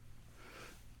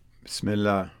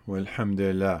Bismillah,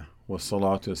 walhamdulillah,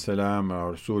 wassalatu wassalam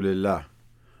ala Rasulillah.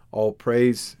 All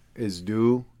praise is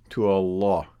due to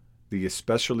Allah, the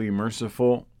especially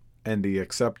merciful and the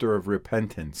acceptor of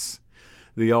repentance,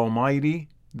 the Almighty,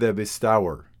 the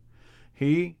bestower.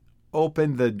 He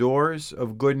opened the doors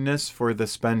of goodness for the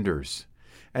spenders,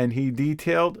 and He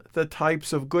detailed the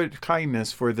types of good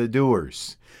kindness for the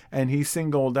doers, and He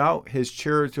singled out His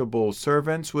charitable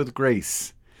servants with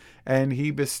grace, and He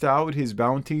bestowed His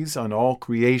bounties on all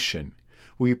creation.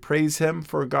 We praise Him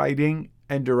for guiding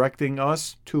and directing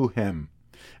us to Him,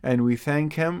 and we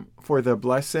thank Him for the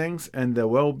blessings and the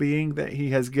well-being that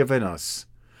He has given us,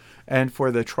 and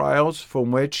for the trials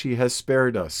from which He has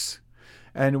spared us.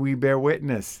 And we bear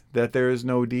witness that there is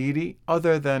no deity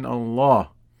other than Allah,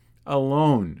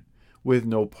 alone, with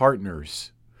no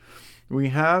partners. We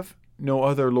have no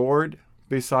other Lord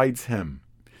besides Him,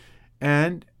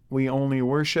 and we only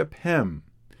worship Him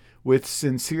with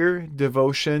sincere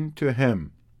devotion to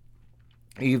Him,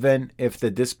 even if the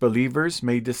disbelievers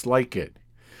may dislike it.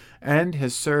 And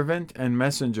His servant and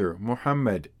messenger,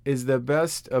 Muhammad, is the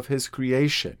best of His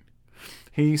creation.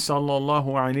 He, sallallahu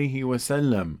alaihi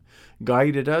wasallam,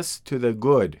 guided us to the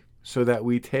good so that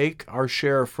we take our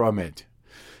share from it.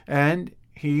 And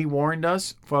He warned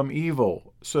us from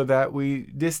evil so that we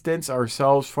distance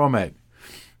ourselves from it,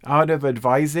 out of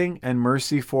advising and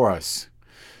mercy for us.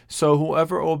 So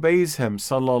whoever obeys Him,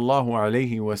 sallallahu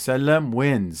alaihi wasallam,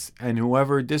 wins, and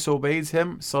whoever disobeys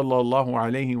Him, sallallahu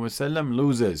alaihi wasallam,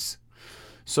 loses.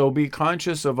 So be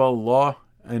conscious of Allah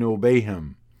and obey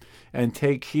Him, and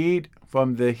take heed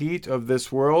from the heat of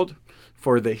this world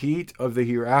for the heat of the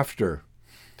hereafter,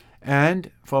 and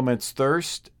from its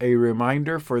thirst a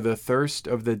reminder for the thirst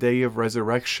of the day of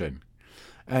resurrection,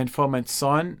 and from its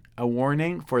sun a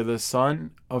warning for the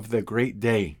sun of the great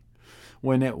day,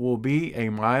 when it will be a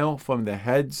mile from the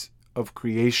heads of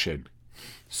creation.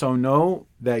 So know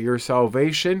that your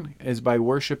salvation is by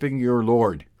worshiping your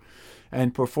Lord,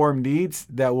 and perform deeds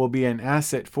that will be an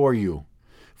asset for you.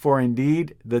 For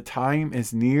indeed the time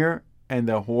is near and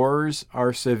the horrors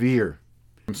are severe.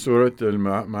 Surah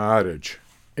Al-Ma'arij.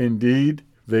 Indeed,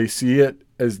 they see it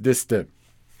as distant,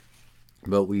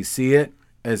 but we see it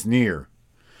as near.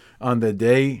 On the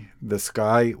day, the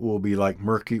sky will be like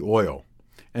murky oil,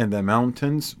 and the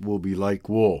mountains will be like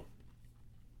wool.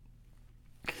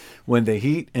 When the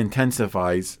heat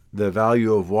intensifies, the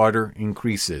value of water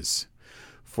increases.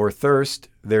 For thirst,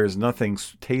 there is nothing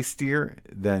tastier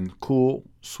than cool,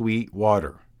 sweet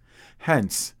water.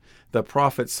 Hence, the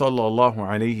Prophet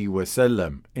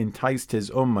ﷺ enticed his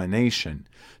Ummah nation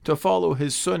to follow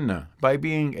his Sunnah by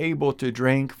being able to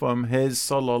drink from his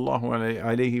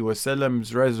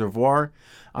ﷺ's reservoir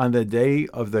on the day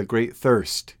of the great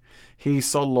thirst. He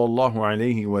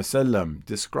ﷺ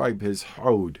described his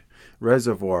Hawd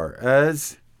reservoir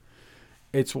as,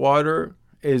 its water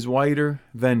is whiter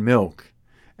than milk,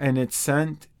 and its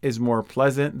scent is more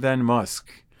pleasant than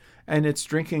musk, and its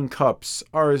drinking cups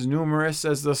are as numerous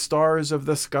as the stars of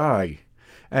the sky,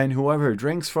 and whoever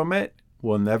drinks from it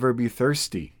will never be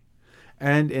thirsty.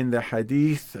 And in the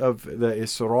hadith of the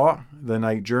Isra, the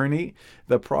night journey,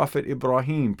 the Prophet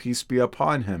Ibrahim, peace be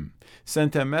upon him,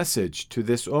 sent a message to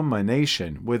this Ummah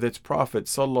nation with its Prophet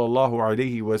sallallahu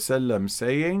alaihi wasallam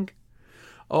saying,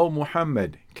 O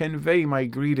Muhammad, convey my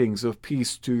greetings of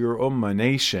peace to your Ummah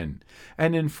nation,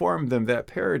 and inform them that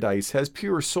paradise has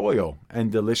pure soil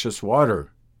and delicious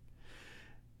water.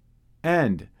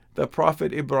 And the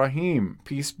Prophet Ibrahim,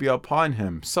 peace be upon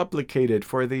him, supplicated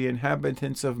for the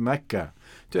inhabitants of Mecca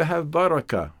to have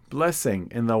barakah, blessing,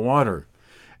 in the water.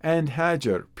 And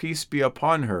Hajar, peace be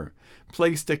upon her,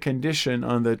 placed a condition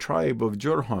on the tribe of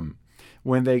Jurhum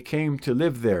when they came to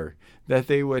live there, that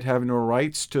they would have no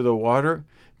rights to the water,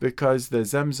 because the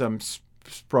Zamzam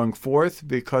sprung forth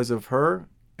because of her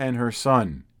and her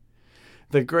son.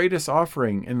 The greatest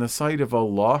offering in the sight of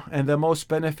Allah and the most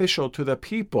beneficial to the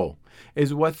people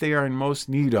is what they are in most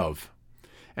need of.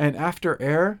 And after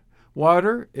air,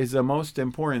 water is the most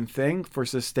important thing for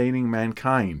sustaining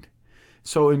mankind.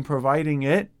 So in providing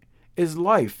it is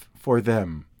life for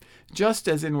them, just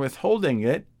as in withholding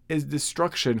it is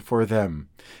destruction for them.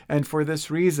 And for this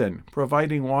reason,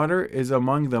 providing water is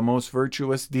among the most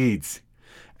virtuous deeds.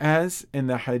 As in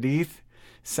the hadith,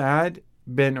 Sa'd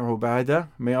bin Ubadah,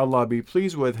 may Allah be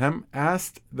pleased with him,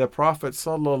 asked the Prophet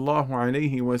sallallahu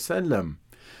alaihi wasallam,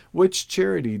 which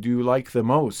charity do you like the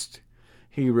most?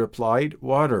 He replied,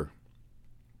 water.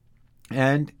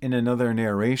 And in another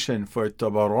narration for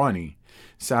Tabarani,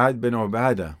 Sa'd bin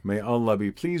Ubadah, may Allah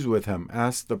be pleased with him,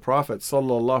 asked the Prophet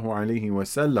sallallahu alaihi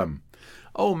wasallam,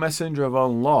 O Messenger of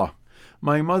Allah,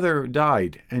 my mother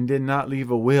died and did not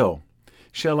leave a will.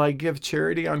 Shall I give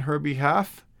charity on her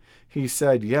behalf? He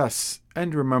said, Yes,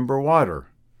 and remember water.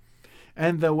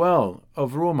 And the well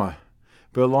of Rumah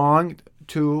belonged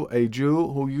to a Jew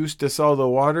who used to sell the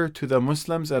water to the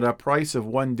Muslims at a price of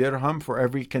 1 dirham for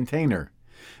every container.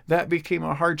 That became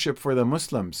a hardship for the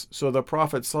Muslims, so the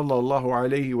Prophet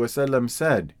ﷺ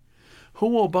said, Who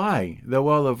will buy the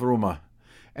well of Rumah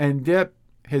and dip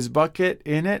his bucket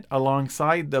in it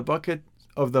alongside the bucket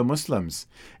of the Muslims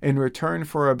in return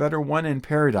for a better one in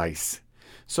paradise?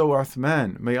 So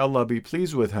Uthman, may Allah be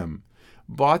pleased with him,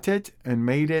 bought it and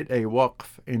made it a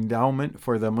waqf, endowment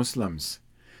for the Muslims.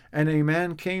 And a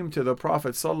man came to the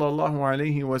Prophet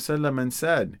ﷺ and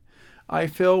said, I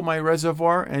fill my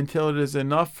reservoir until it is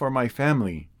enough for my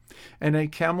family. And a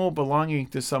camel belonging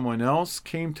to someone else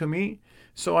came to me,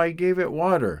 so I gave it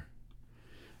water.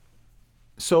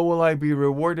 So will I be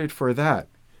rewarded for that?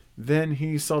 Then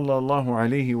he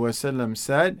ﷺ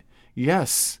said,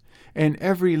 Yes, in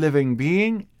every living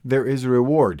being there is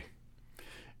reward.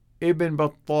 Ibn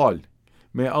Battal,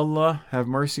 may Allah have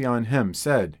mercy on him,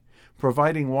 said,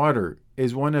 Providing water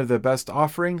is one of the best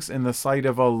offerings in the sight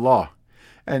of Allah.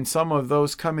 And some of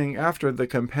those coming after the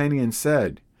companion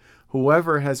said,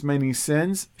 Whoever has many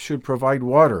sins should provide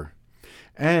water.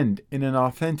 And in an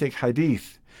authentic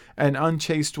hadith, an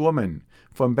unchaste woman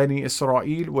from Bani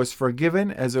Israel was forgiven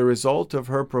as a result of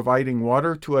her providing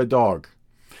water to a dog.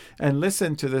 And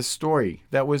listen to this story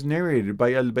that was narrated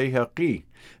by Al-Bayhaqi,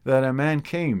 that a man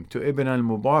came to Ibn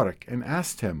al-Mubarak and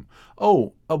asked him,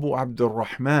 O Abu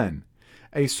Abdurrahman,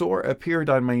 a sore appeared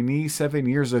on my knee 7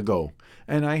 years ago,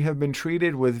 and I have been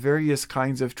treated with various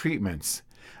kinds of treatments.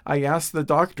 I asked the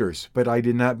doctors, but I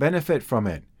did not benefit from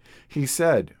it. He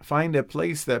said, Find a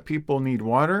place that people need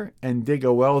water and dig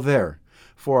a well there,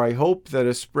 for I hope that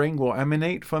a spring will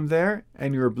emanate from there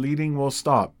and your bleeding will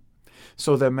stop.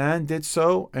 So the man did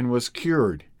so and was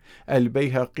cured.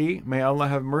 Al-Bayhaqi, may Allah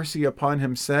have mercy upon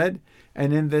him, said,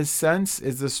 and in this sense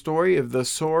is the story of the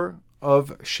sore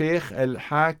of Shaykh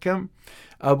al-Hakim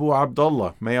Abu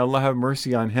Abdullah, may Allah have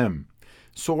mercy on him.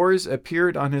 Sores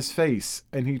appeared on his face,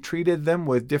 and he treated them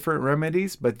with different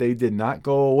remedies, but they did not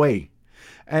go away.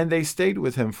 And they stayed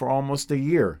with him for almost a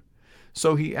year.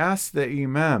 So he asked the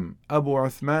Imam Abu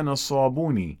Uthman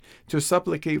al-Sabuni to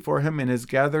supplicate for him in his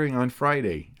gathering on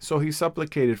Friday. So he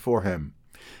supplicated for him.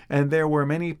 And there were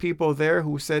many people there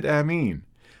who said Ameen.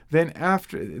 Then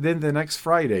the next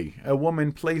Friday, a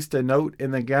woman placed a note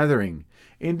in the gathering,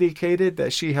 indicated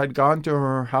that she had gone to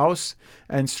her house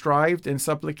and strived in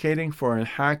supplicating for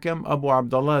Al-Hakim Abu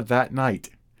Abdullah that night.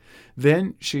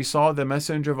 Then she saw the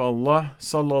Messenger of Allah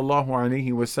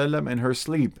ﷺ in her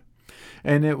sleep,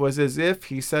 and it was as if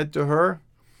he said to her,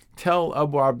 Tell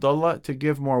Abu Abdullah to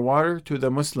give more water to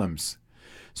the Muslims.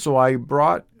 So I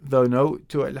brought the note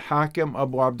to Al-Hakim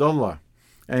Abu Abdullah,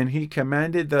 and he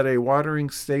commanded that a watering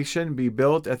station be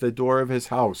built at the door of his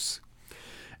house.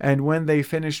 And when they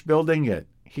finished building it,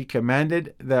 he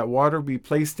commanded that water be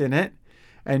placed in it,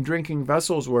 and drinking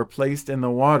vessels were placed in the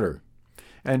water.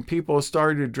 And people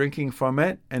started drinking from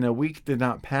it, and a week did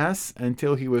not pass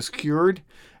until he was cured,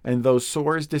 and those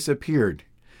sores disappeared,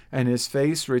 and his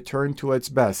face returned to its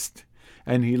best,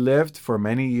 and he lived for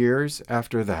many years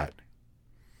after that.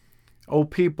 O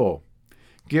people,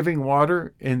 giving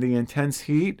water in the intense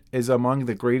heat is among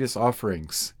the greatest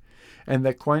offerings, and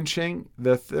quenching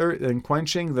the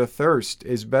thirst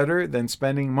is better than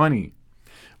spending money,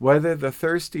 whether the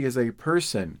thirsty is a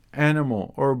person,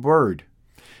 animal, or bird.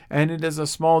 And it is a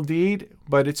small deed,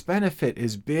 but its benefit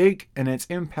is big and its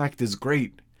impact is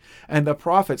great. And the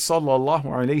Prophet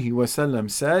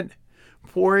ﷺ said,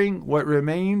 Pouring what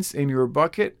remains in your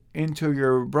bucket into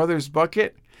your brother's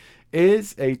bucket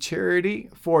is a charity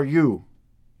for you.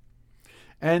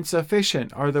 And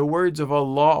sufficient are the words of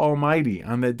Allah Almighty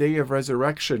on the day of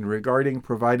resurrection regarding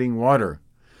providing water.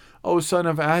 O son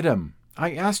of Adam,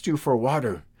 I asked you for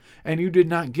water, and you did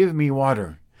not give me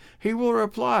water. He will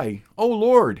reply, O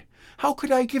Lord, how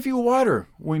could I give you water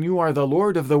when you are the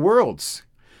Lord of the worlds?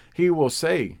 He will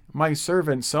say, My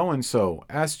servant so-and-so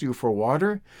asked you for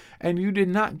water, and you did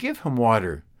not give him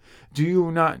water. Do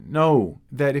you not know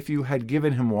that if you had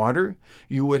given him water,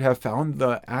 you would have found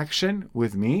the action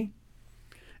with me?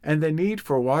 And the need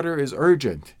for water is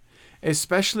urgent,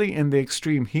 especially in the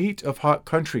extreme heat of hot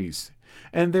countries,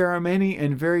 and there are many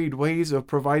and varied ways of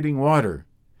providing water.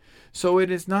 So it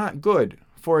is not good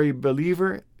for a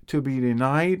believer to be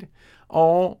denied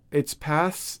all its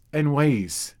paths and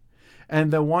ways,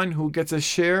 and the one who gets a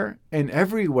share in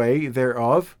every way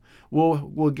thereof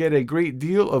will get a great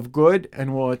deal of good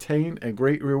and will attain a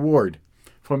great reward.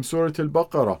 From Surah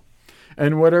Al-Baqarah.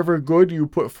 And whatever good you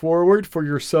put forward for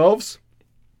yourselves,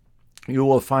 You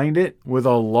will find it with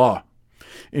Allah.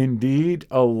 Indeed,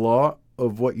 Allah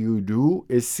of what you do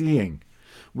is seeing.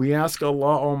 We ask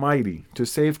Allah Almighty to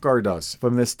safeguard us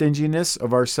from the stinginess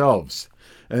of ourselves,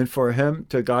 and for Him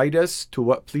to guide us to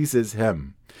what pleases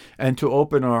Him, and to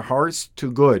open our hearts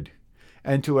to good,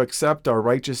 and to accept our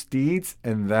righteous deeds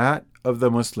and that of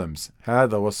the Muslims.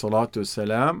 هذا والصلاة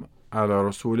والسلام على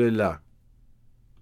رسول الله.